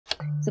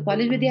So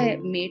College Vidya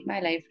made my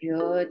life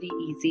really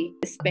easy,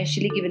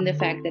 especially given the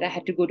fact that I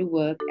had to go to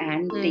work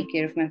and Mm. take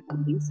care of my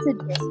family.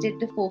 Suggested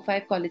the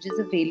 4-5 colleges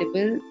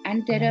available,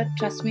 and there are,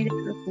 trust me, there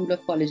are a pool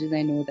of colleges.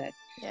 I know that.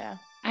 Yeah.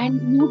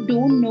 And you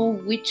don't know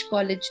which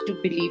college to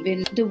believe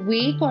in. The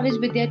way College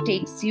Vidya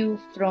takes you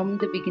from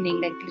the beginning,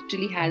 like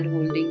literally hand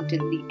holding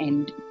till the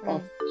end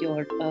of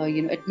your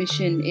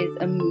admission, is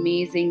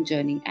amazing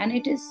journey, and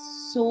it is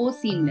so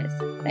seamless.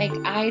 Like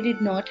I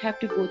did not have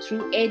to go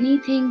through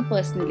anything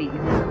personally.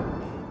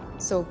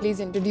 So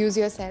please introduce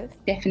yourself.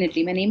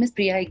 Definitely. My name is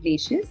Pria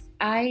Ignatius.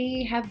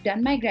 I have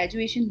done my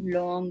graduation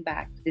long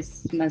back.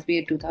 This must be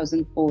a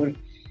 2004.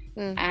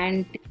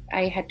 And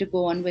I had to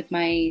go on with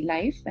my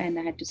life and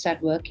I had to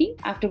start working.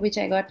 After which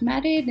I got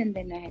married and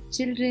then I had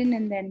children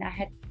and then I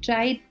had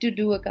tried to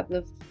do a couple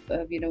of,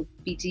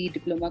 PG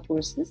diploma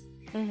courses.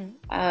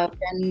 I've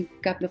done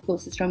a couple of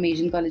courses from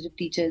Asian College of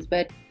Teachers,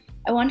 but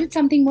I wanted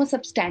something more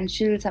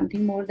substantial,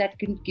 something more that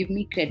can give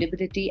me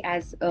credibility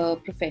as a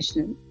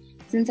professional,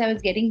 since I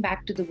was getting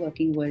back to the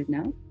working world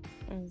now.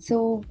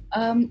 So,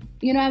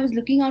 I was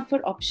looking out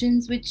for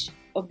options, which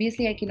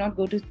obviously I cannot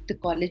go to the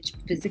college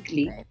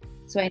physically. Right.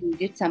 So I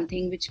needed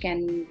something which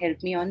can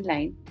help me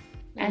online.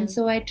 And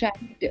so I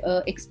tried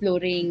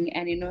exploring,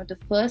 and the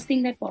first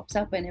thing that pops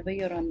up whenever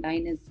you're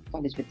online is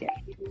College Vidya.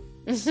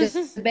 So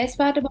the best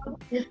part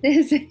about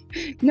this is,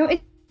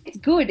 it's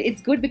good.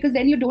 It's good because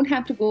then you don't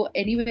have to go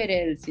anywhere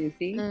else, you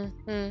see.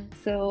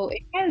 So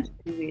it helps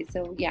anyway.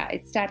 So yeah,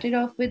 it started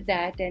off with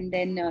that, and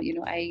then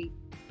I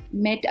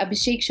met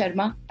Abhishek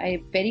Sharma.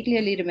 I very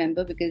clearly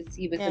remember because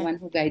he was the one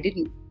who guided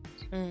me.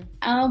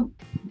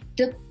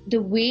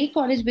 The way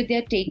College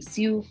Vidya takes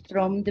you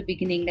from the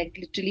beginning, like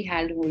literally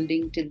hand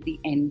holding till the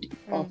end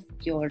of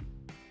your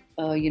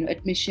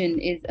admission,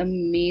 is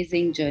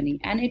amazing journey,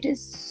 and it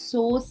is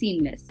so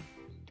seamless.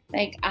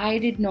 Like I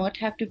did not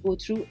have to go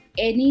through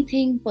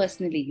anything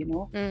personally.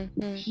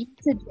 He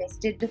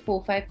suggested the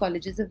 4-5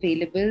 colleges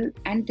available,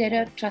 and there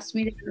are, trust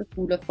me, there are a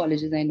pool of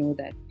colleges. I know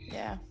that.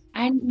 Yeah.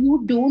 And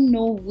you don't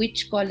know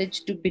which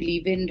college to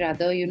believe in,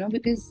 rather,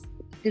 because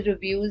the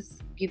reviews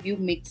give you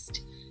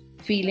mixed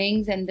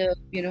feelings, and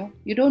you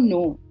don't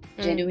know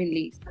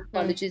genuinely. Some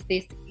colleges,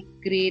 they say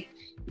great,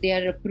 they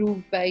are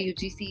approved by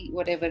UGC,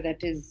 whatever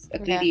that is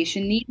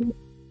accreditation needed,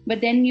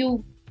 but then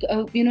you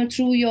through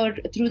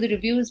the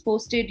reviews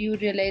posted, you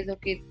realize,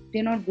 okay,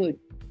 they're not good.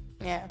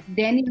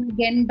 Then you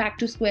again back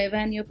to square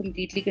one, you're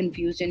completely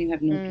confused and you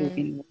have no clue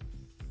anymore.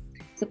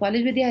 So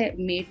College Vidya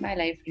made my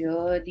life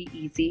really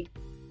easy,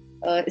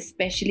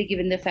 especially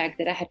given the fact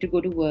that I had to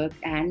go to work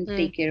and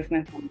take care of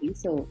my family.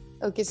 So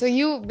okay, so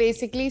you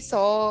basically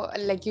saw,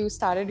 like you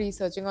started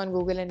researching on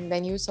Google and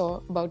then you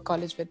saw about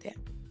College Vidya.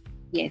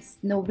 Yes,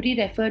 nobody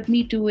referred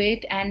me to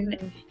it,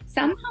 and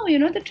somehow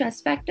the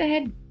trust factor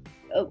had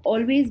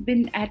always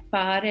been at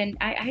par, and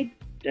I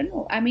don't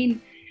know. I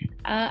mean,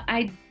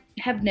 I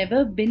have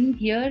never been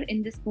here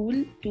in the school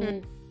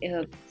to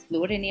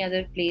explore any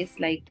other place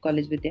like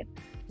College Vidya.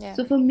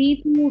 So for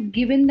me to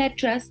give in that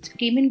trust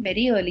came in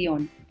very early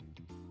on.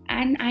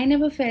 And I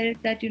never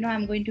felt that,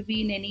 I'm going to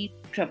be in any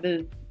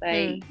trouble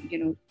by,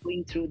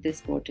 going through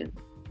this portal.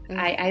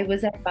 I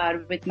was at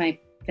par with my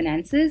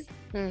finances,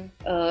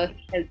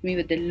 helped me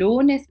with the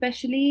loan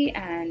especially,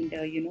 and,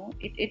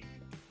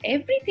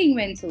 everything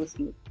went so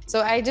smooth.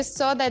 So I just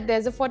saw that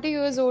there's a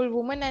 40-year-old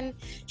woman and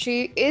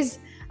she is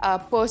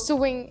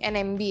pursuing an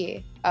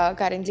MBA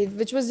currently,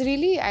 which was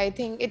really, I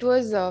think it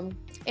was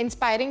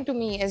inspiring to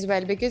me as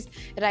well, because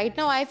right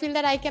now I feel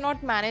that I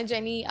cannot manage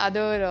any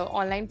other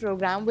online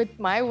program with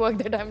my work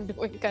that I'm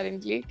doing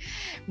currently.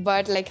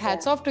 But like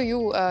hats off to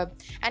you.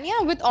 And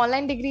yeah, with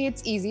online degree,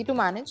 it's easy to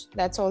manage.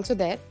 That's also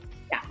there.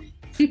 Yeah.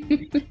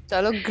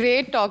 Chalo,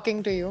 great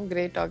talking to you.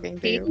 Great talking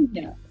to you.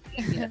 Yeah.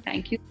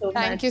 Thank you so much.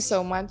 Thank you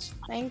so much.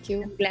 Thank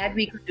you. I'm glad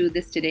we could do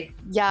this today.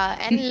 Yeah,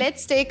 and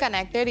let's stay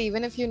connected.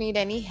 Even if you need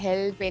any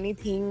help,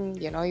 anything,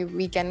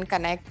 we can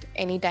connect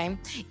anytime.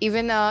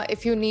 Even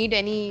if you need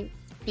any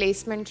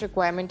placement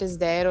requirement is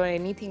there or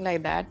anything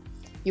like that,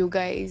 you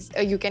guys,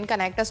 you can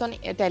connect us on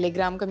a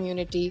Telegram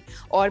community,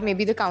 or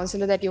maybe the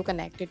counselor that you're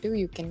connected to,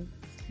 you can.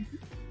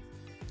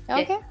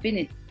 Okay.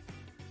 Definitely.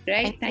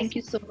 Right. Thank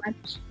you so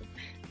much.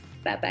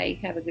 Bye-bye.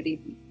 Have a good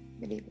evening.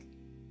 Good evening.